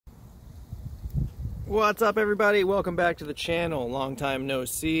What's up, everybody? Welcome back to the channel. Long time no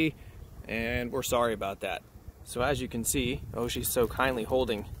see, and we're sorry about that. So as you can see, Oshie's so kindly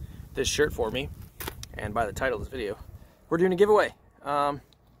holding this shirt for me, and by the title of this video, we're doing a giveaway.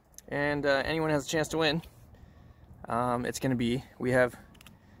 Anyone has a chance to win. It's gonna be, we have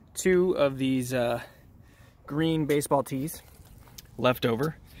two of these green baseball tees left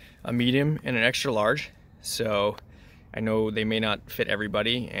over, a medium and an extra large. So I know they may not fit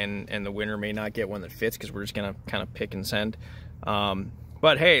everybody, and the winner may not get one that fits because we're just gonna kind of pick and send.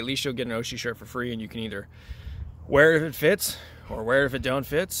 But hey, at least you'll get an Oshie shirt for free, and you can either wear it if it fits, or wear it if it don't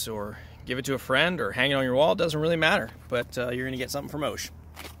fits, or give it to a friend, or hang it on your wall. It doesn't really matter, but you're gonna get something from Oshie,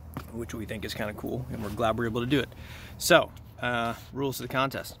 which we think is kind of cool, and we're glad we're able to do it. So, rules to the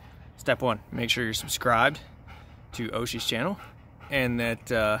contest. Step one, make sure you're subscribed to Oshie's channel, and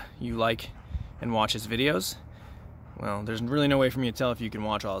that you like and watch his videos. Well, there's really no way for me to tell if you can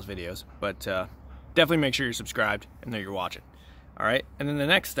watch all his videos, but definitely make sure you're subscribed and that you're watching. All right, and then the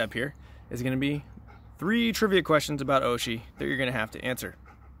next step here is going to be 3 trivia questions about Oshie that you're going to have to answer.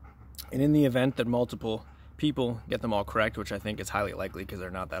 And in the event that multiple people get them all correct, which I think is highly likely because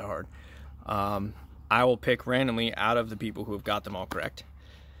they're not that hard, I will pick randomly out of the people who have got them all correct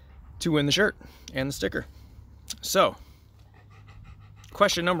to win the shirt and the sticker. So,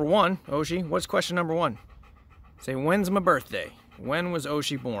 question number 1, Oshie, what's question number 1? Say, when's my birthday? When was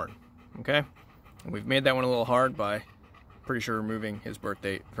Oshie born? Okay? And we've made that one a little hard by pretty sure removing his birth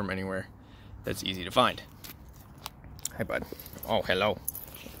date from anywhere that's easy to find. Hi, bud. Oh, hello.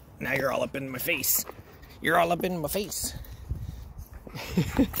 Now you're all up in my face. You're all up in my face.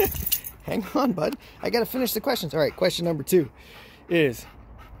 Hang on, bud. I gotta finish the questions. All right, question number 2 is,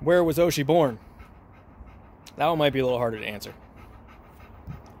 where was Oshie born? That one might be a little harder to answer.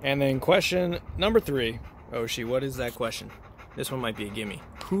 And then question number 3, Oshie, what is that question? This one might be a gimme.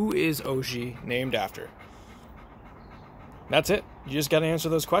 Who is Oshie named after? That's it. You just got to answer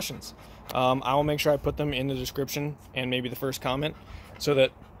those questions. I will make sure I put them in the description and maybe the first comment so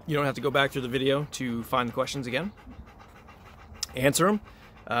that you don't have to go back through the video to find the questions again. Answer them.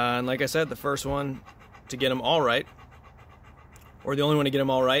 And like I said, the first one to get them all right, or the only one to get them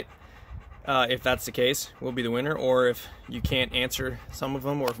all right, if that's the case, will be the winner. Or if you can't answer some of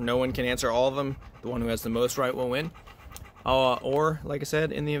them, or if no one can answer all of them, the one who has the most right will win. Or, like I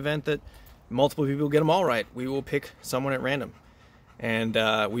said, in the event that multiple people get them all right, we will pick someone at random. And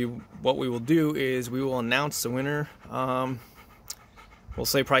what we will do is we will announce the winner, we'll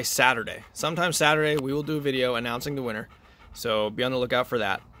say probably Saturday. Sometime Saturday, we will do a video announcing the winner. So be on the lookout for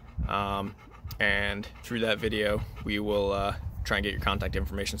that. And through that video, we will try and get your contact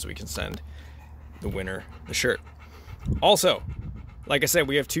information so we can send the winner the shirt. Also, like I said,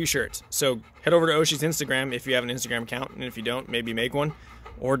 we have 2 shirts. So head over to Oshie's Instagram if you have an Instagram account, and if you don't, maybe make one,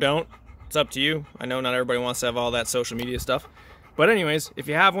 or don't. It's up to you. I know not everybody wants to have all that social media stuff. But anyways, if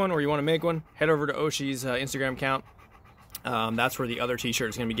you have one or you want to make one, head over to Oshie's Instagram account. That's where the other t-shirt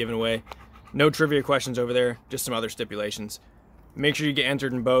is going to be given away. No trivia questions over there, just some other stipulations. Make sure you get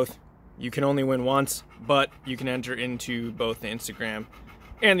entered in both. You can only win once, but you can enter into both the Instagram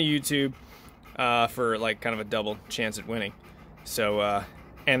and the YouTube for like kind of a double chance at winning. So,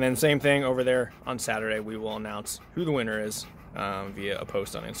 and then same thing over there on Saturday, we will announce who the winner is via a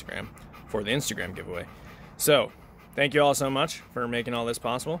post on Instagram for the Instagram giveaway. So, thank you all so much for making all this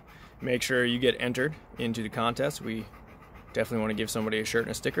possible. Make sure you get entered into the contest. We definitely want to give somebody a shirt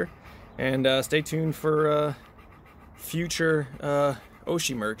and a sticker. And stay tuned for future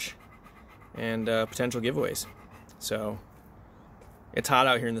Oshie merch and potential giveaways. So, it's hot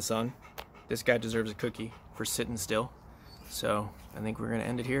out here in the sun. This guy deserves a cookie for sitting still. So, I think we're going to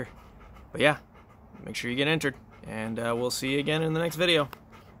end it here. But yeah, make sure you get entered, and we'll see you again in the next video.